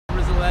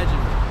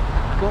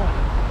cool.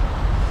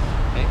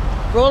 Okay.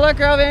 Roller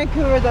Girl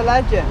Vancouver, the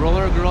legend.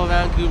 Roller Girl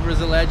Vancouver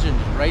is a legend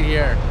right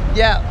here.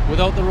 Yeah.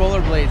 Without the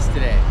rollerblades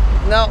today.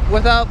 No,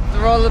 without the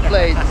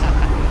rollerblades.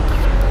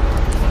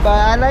 But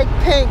I like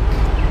pink.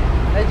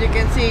 As you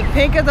can see,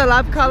 pink is a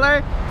love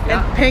color,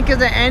 Yeah. and pink is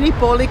an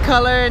anti-bully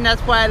color, and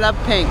that's why I love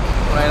pink.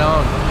 Right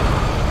on.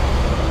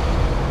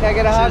 Can I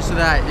get a hug? Cheers to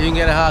that. You can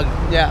get a hug.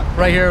 Yeah.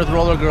 Right here with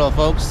Roller Girl,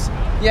 folks.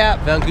 Yeah.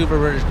 Vancouver,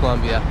 British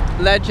Columbia.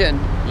 Legend.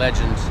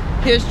 Legend.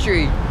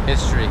 History.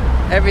 History.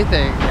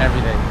 Everything.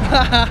 Everything.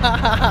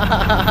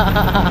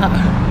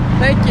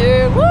 Thank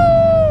you. Woo!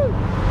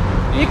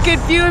 You Peace. can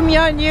view me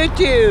on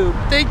YouTube.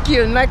 Thank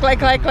you. Like. And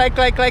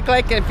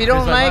if you don't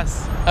Here's my like,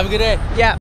 bus. Have a good day. yeah.